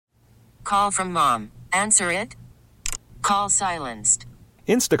call from mom. Answer it. Call silenced.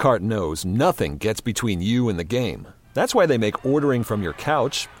 Instacart knows nothing gets between you and the game. That's why they make ordering from your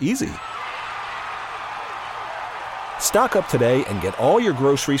couch easy. Stock up today and get all your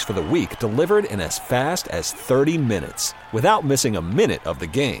groceries for the week delivered in as fast as 30 minutes without missing a minute of the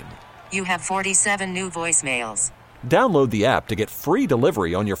game. You have 47 new voicemails. Download the app to get free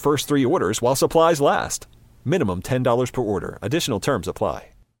delivery on your first 3 orders while supplies last. Minimum $10 per order. Additional terms apply.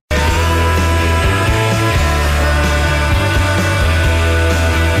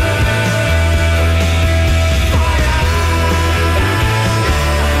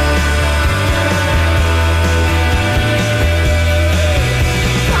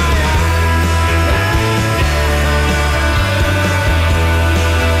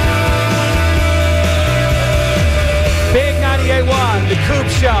 The Coop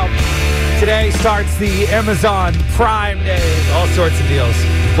Show. Today starts the Amazon Prime Day. All sorts of deals.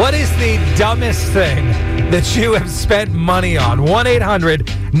 What is the dumbest thing that you have spent money on?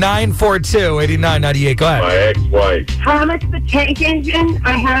 1-800-942-8998. Go ahead. My ex-wife. Thomas the Tank Engine.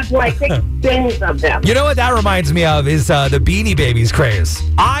 I have like 6 bins of them. You know what that reminds me of is the Beanie Babies craze.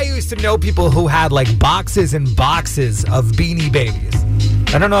 I used to know people who had like boxes and boxes of Beanie Babies.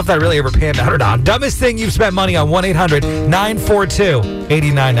 I don't know if that really ever panned out or not. Dumbest thing you've spent money on,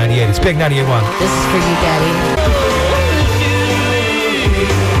 1-800-942-8998. It's Big 98.1. This is for you, Daddy.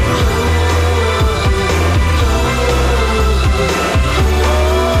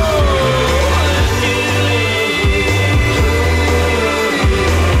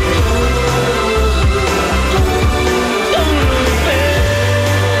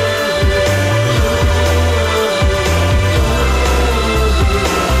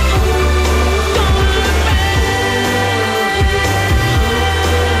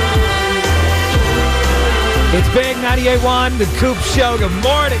 It's Big 98.1, the Coop Show. Good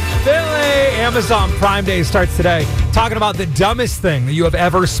morning, Philly. Amazon Prime Day starts today. Talking about the dumbest thing that you have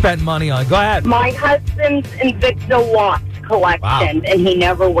ever spent money on. Go ahead. My husband's Invicta watch collection, and he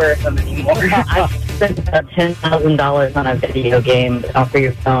never wears them anymore. I spent about $10,000 on a video game for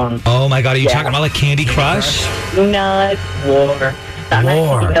your phone. Oh, my God. Are you talking about like Candy Crush? No, it's war.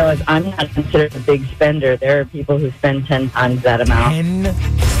 War. I'm not considered a big spender. There are people who spend 10 times that amount.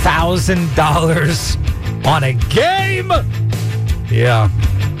 $10,000 on a game? Yeah.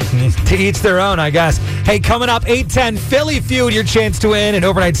 To each their own, I guess. Hey, coming up, 8:10 Philly Feud, your chance to win an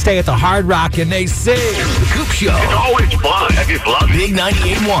overnight stay at the Hard Rock in AC. The Coop Show. It's always fun. I just love it. Big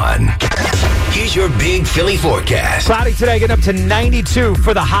 98.1. Here's your Big Philly forecast. Cloudy today, getting up to 92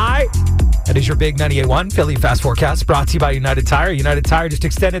 for the high. That is your Big 98.1 Philly Fast Forecast, brought to you by United Tire. United Tire just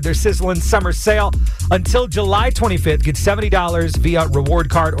extended their sizzling summer sale until July 25th. Get $70 via reward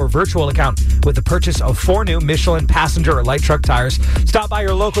card or virtual account with the purchase of 4 new Michelin passenger or light truck tires. Stop by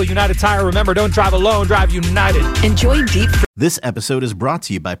your local United Tire. Remember, don't drive alone, drive United. Enjoy deep. This episode is brought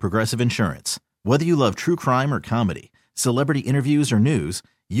to you by Progressive Insurance. Whether you love true crime or comedy, celebrity interviews or news,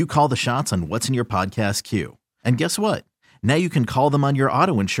 you call the shots on what's in your podcast queue. And guess what? Now you can call them on your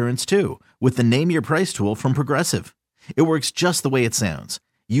auto insurance too with the Name Your Price tool from Progressive. It works just the way it sounds.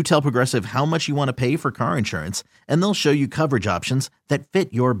 You tell Progressive how much you want to pay for car insurance, and they'll show you coverage options that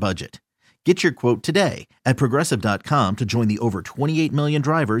fit your budget. Get your quote today at Progressive.com to join the over 28 million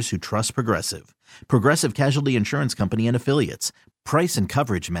drivers who trust Progressive. Progressive Casualty Insurance Company and Affiliates. Price and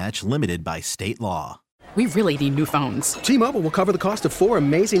coverage match limited by state law. We really need new phones. T-Mobile will cover the cost of 4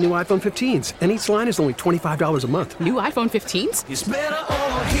 amazing new iPhone 15s, and each line is only $25 a month. New iPhone 15s? It's better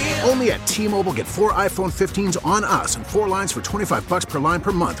over here. Only at T-Mobile, get 4 iPhone 15s on us and 4 lines for $25 per line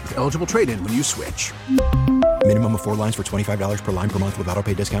per month with eligible trade-in when you switch. Minimum of 4 lines for $25 per line per month with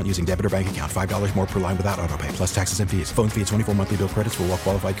autopay discount using debit or bank account. $5 more per line without autopay, plus taxes and fees. Phone fee at 24 monthly bill credits for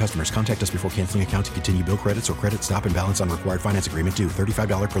well-qualified customers. Contact us before canceling account to continue bill credits or credit stop and balance on required finance agreement due.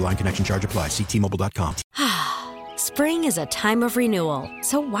 $35 per line connection charge applies. See T-Mobile.com. Spring is a time of renewal,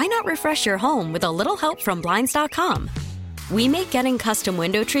 so why not refresh your home with a little help from Blinds.com? We make getting custom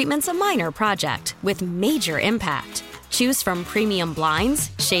window treatments a minor project with major impact. Choose from premium blinds,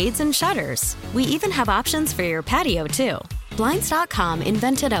 shades, and shutters. We even have options for your patio, too. Blinds.com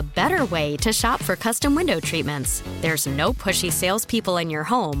invented a better way to shop for custom window treatments. There's no pushy salespeople in your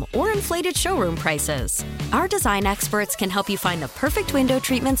home or inflated showroom prices. Our design experts can help you find the perfect window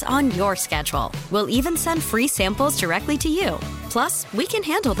treatments on your schedule. We'll even send free samples directly to you. Plus, we can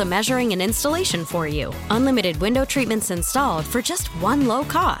handle the measuring and installation for you. Unlimited window treatments installed for just one low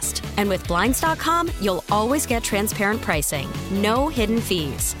cost. And with Blinds.com, you'll always get transparent pricing. No hidden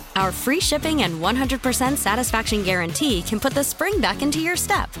fees. Our free shipping and 100% satisfaction guarantee can put the spring back into your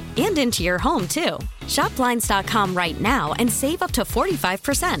step and into your home, too. Shop Blinds.com right now and save up to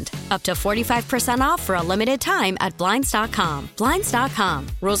 45%. Up to 45% off for a limited time at Blinds.com. Blinds.com.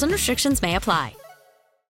 Rules and restrictions may apply.